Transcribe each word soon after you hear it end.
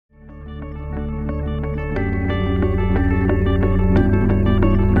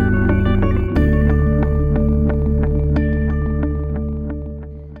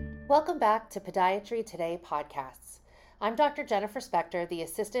to Podiatry Today podcasts. I'm Dr. Jennifer Spector, the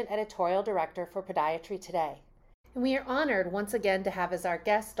Assistant Editorial Director for Podiatry Today. And we are honored once again to have as our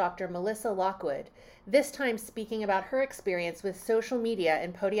guest Dr. Melissa Lockwood, this time speaking about her experience with social media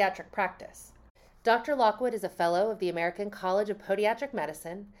in podiatric practice. Dr. Lockwood is a fellow of the American College of Podiatric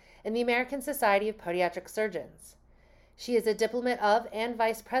Medicine and the American Society of Podiatric Surgeons. She is a diplomat of and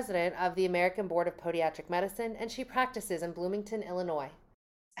vice president of the American Board of Podiatric Medicine, and she practices in Bloomington, Illinois.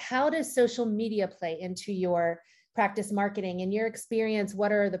 How does social media play into your practice marketing? In your experience,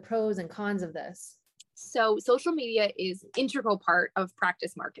 what are the pros and cons of this? So social media is an integral part of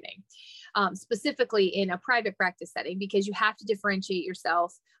practice marketing, specifically in a private practice setting, because you have to differentiate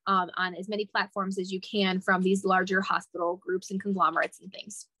yourself on as many platforms as you can from these larger hospital groups and conglomerates and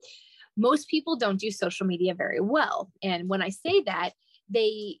things. Most people don't do social media very well. And when I say that,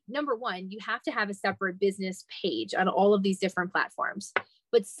 number one, you have to have a separate business page on all of these different platforms.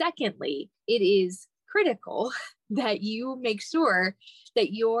 But secondly, it is critical that you make sure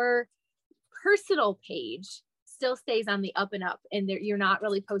that your personal page still stays on the up and up, and you're not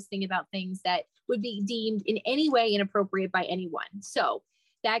really posting about things that would be deemed in any way inappropriate by anyone. So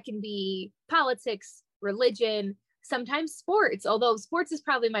that can be politics, religion, sometimes sports, although sports is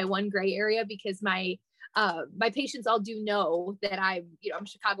probably my one gray area because my patients all do know that I'm a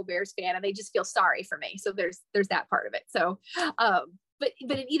Chicago Bears fan and they just feel sorry for me. So there's that part of it. So, but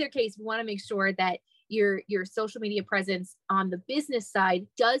in either case, we want to make sure that your social media presence on the business side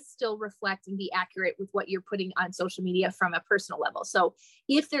does still reflect and be accurate with what you're putting on social media from a personal level. So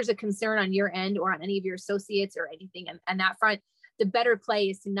if there's a concern on your end or on any of your associates or anything on that front, the better play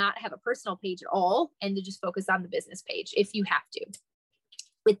is to not have a personal page at all and to just focus on the business page if you have to.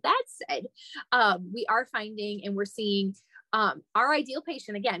 With that said, we are finding and we're seeing our ideal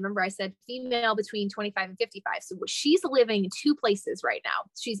patient, again, remember I said female between 25 and 55. So she's living in two places right now.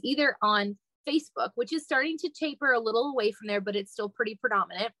 She's either on Facebook, which is starting to taper a little away from there, but it's still pretty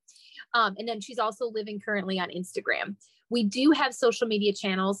predominant. And then she's also living currently on Instagram. We do have social media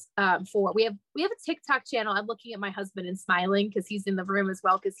channels we have a TikTok channel. I'm looking at my husband and smiling because he's in the room as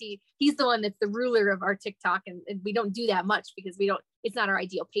well, because he's the one that's the ruler of our TikTok, and we don't do that much because it's not our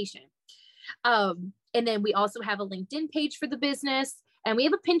ideal patient. And then we also have a LinkedIn page for the business, and we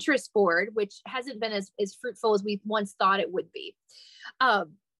have a Pinterest board, which hasn't been as fruitful as we once thought it would be.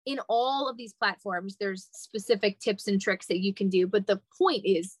 In all of these platforms, there's specific tips and tricks that you can do, but the point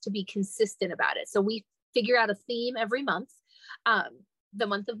is to be consistent about it. So we figure out a theme every month. The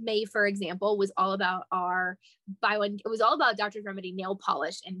month of May, for example, was all about it was all about Doctor's Remedy nail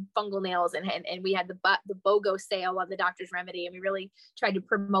polish and fungal nails. And we had the BOGO sale on the Doctor's Remedy, and we really tried to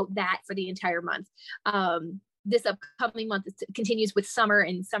promote that for the entire month. This upcoming month continues with summer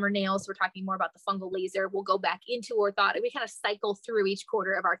and summer nails. We're talking more about the fungal laser. We'll go back into orthotic. We kind of cycle through each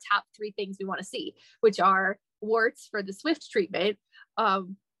quarter of our top 3 things we want to see, which are warts for the Swift treatment,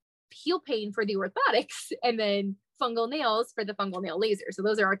 heel pain for the orthotics, and then fungal nails for the fungal nail laser. So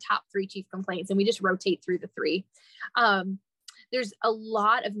those are our top 3 chief complaints, and we just rotate through the 3. There's a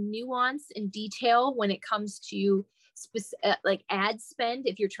lot of nuance and detail when it comes to like ad spend.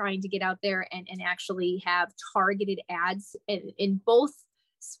 If you're trying to get out there and actually have targeted ads, in both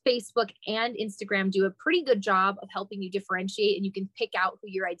Facebook and Instagram do a pretty good job of helping you differentiate, and you can pick out who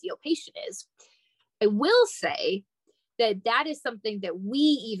your ideal patient is. I will say that is something that we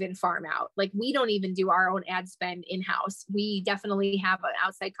even farm out. Like, we don't even do our own ad spend in-house. We definitely have an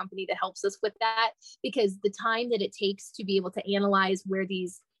outside company that helps us with that, because the time that it takes to be able to analyze where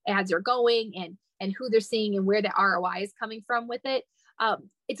these ads are going and who they're seeing and where the ROI is coming from with it,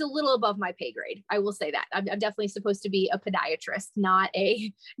 it's a little above my pay grade. I will say that. I'm definitely supposed to be a podiatrist, not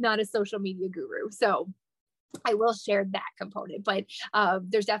a social media guru. So I will share that component, but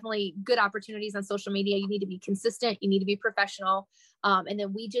there's definitely good opportunities on social media. You need to be consistent. You need to be professional. And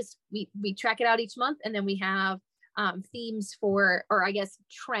then we track it out each month. And then we have themes or I guess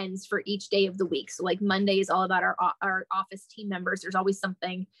trends for each day of the week. So like Monday is all about our office team members. There's always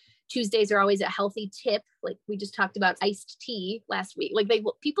something. Tuesdays are always a healthy tip. Like we just talked about iced tea last week. Like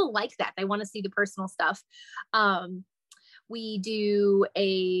people like that. They want to see the personal stuff. We do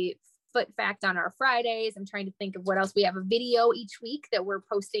a foot fact on our Fridays. I'm trying to think of what else. We have a video each week that we're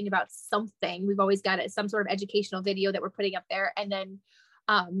posting about something. We've always got some sort of educational video that we're putting up there. And then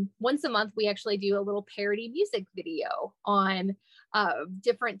once a month, we actually do a little parody music video on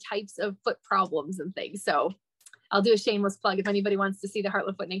different types of foot problems and things. So I'll do a shameless plug. If anybody wants to see the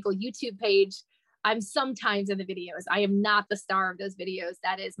Heartland Foot and Ankle YouTube page, I'm sometimes in the videos. I am not the star of those videos.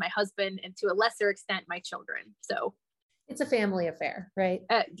 That is my husband, and to a lesser extent, my children. So it's a family affair, right?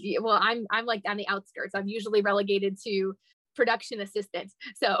 Well, I'm like on the outskirts. I'm usually relegated to production assistant.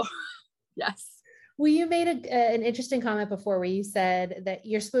 So Yes. Well, you made an interesting comment before where you said that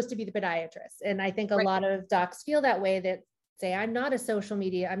you're supposed to be the podiatrist. And I think a lot of docs feel that way, that say, I'm not a social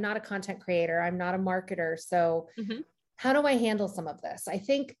media, I'm not a content creator, I'm not a marketer. So how do I handle some of this? I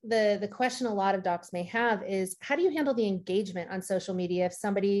think the question a lot of docs may have is, how do you handle the engagement on social media if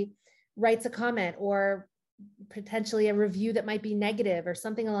somebody writes a comment or potentially a review that might be negative or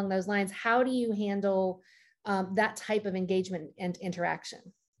something along those lines? How do you handle that type of engagement and interaction?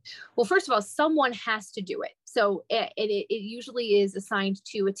 Well, first of all, someone has to do it. So it usually is assigned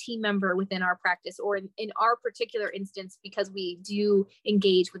to a team member within our practice, or in our particular instance, because we do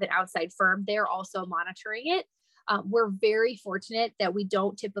engage with an outside firm, they're also monitoring it. We're very fortunate that we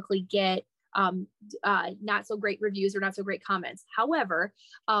don't typically get not so great reviews or not so great comments. However,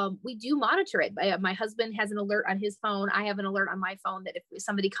 we do monitor it. My husband has an alert on his phone. I have an alert on my phone that if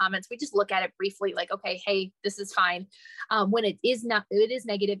somebody comments, we just look at it briefly, like, okay, hey, this is fine. When it is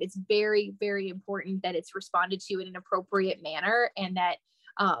negative, it's very, very important that it's responded to in an appropriate manner, and that,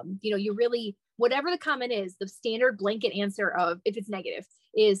 you really, whatever the comment is, the standard blanket answer of, if it's negative,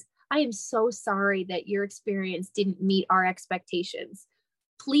 is, I am so sorry that your experience didn't meet our expectations.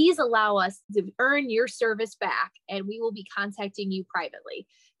 Please allow us to earn your service back, and we will be contacting you privately.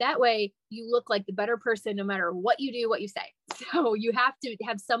 That way you look like the better person, no matter what you do, what you say. So you have to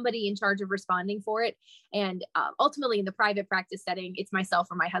have somebody in charge of responding for it. And ultimately in the private practice setting, it's myself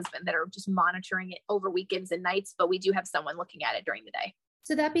or my husband that are just monitoring it over weekends and nights, but we do have someone looking at it during the day.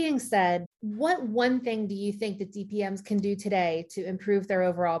 So that being said, what one thing do you think that DPMs can do today to improve their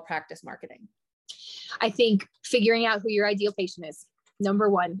overall practice marketing? I think figuring out who your ideal patient is. Number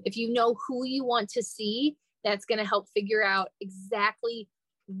one, if you know who you want to see, that's going to help figure out exactly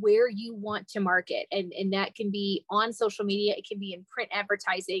where you want to market. And that can be on social media. It can be in print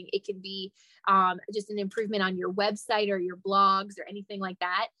advertising. It can be just an improvement on your website or your blogs or anything like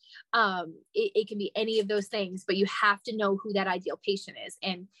that. It can be any of those things, but you have to know who that ideal patient is.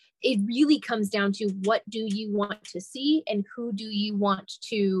 And it really comes down to, what do you want to see and who do you want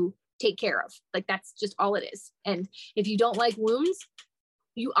to take care of? Like, that's just all it is. And if you don't like wounds,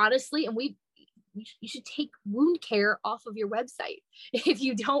 you honestly, you should take wound care off of your website. If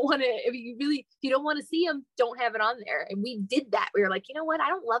you don't want to see them, don't have it on there. And we did that. We were like, you know what? I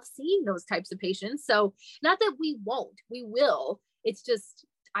don't love seeing those types of patients. So not that we won't, we will. It's just,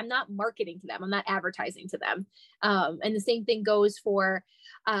 I'm not marketing to them. I'm not advertising to them. And the same thing goes for,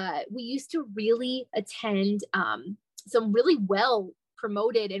 we used to really attend some really well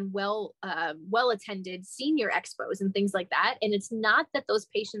promoted and well attended senior expos and things like that. And it's not that those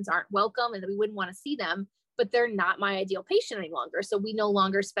patients aren't welcome and that we wouldn't want to see them, but they're not my ideal patient any longer. So we no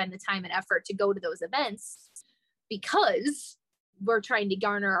longer spend the time and effort to go to those events because we're trying to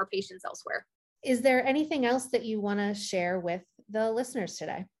garner our patients elsewhere. Is there anything else that you want to share with the listeners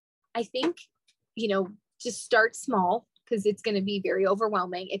today? I think, just start small, because it's going to be very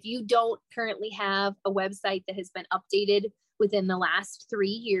overwhelming. If you don't currently have a website that has been updated within the last 3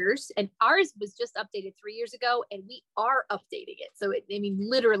 years, and ours was just updated 3 years ago, and we are updating it. So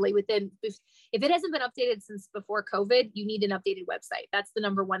literally if it hasn't been updated since before COVID, you need an updated website. That's the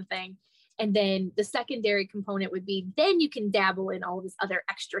number one thing. And then the secondary component would be, then you can dabble in all this other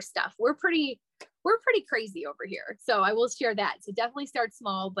extra stuff. We're pretty crazy over here. So I will share that. So definitely start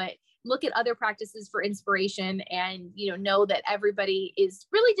small, but look at other practices for inspiration, and, know that everybody is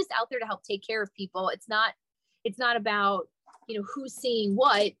really just out there to help take care of people. It's not about, who's seeing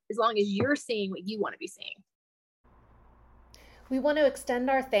what, as long as you're seeing what you want to be seeing. We want to extend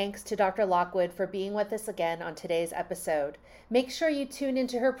our thanks to Dr. Lockwood for being with us again on today's episode. Make sure you tune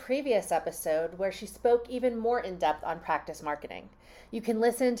into her previous episode where she spoke even more in depth on practice marketing. You can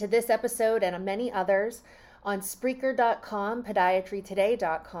listen to this episode and many others on Spreaker.com,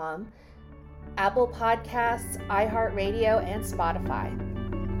 PodiatryToday.com, Apple Podcasts, iHeartRadio, and Spotify.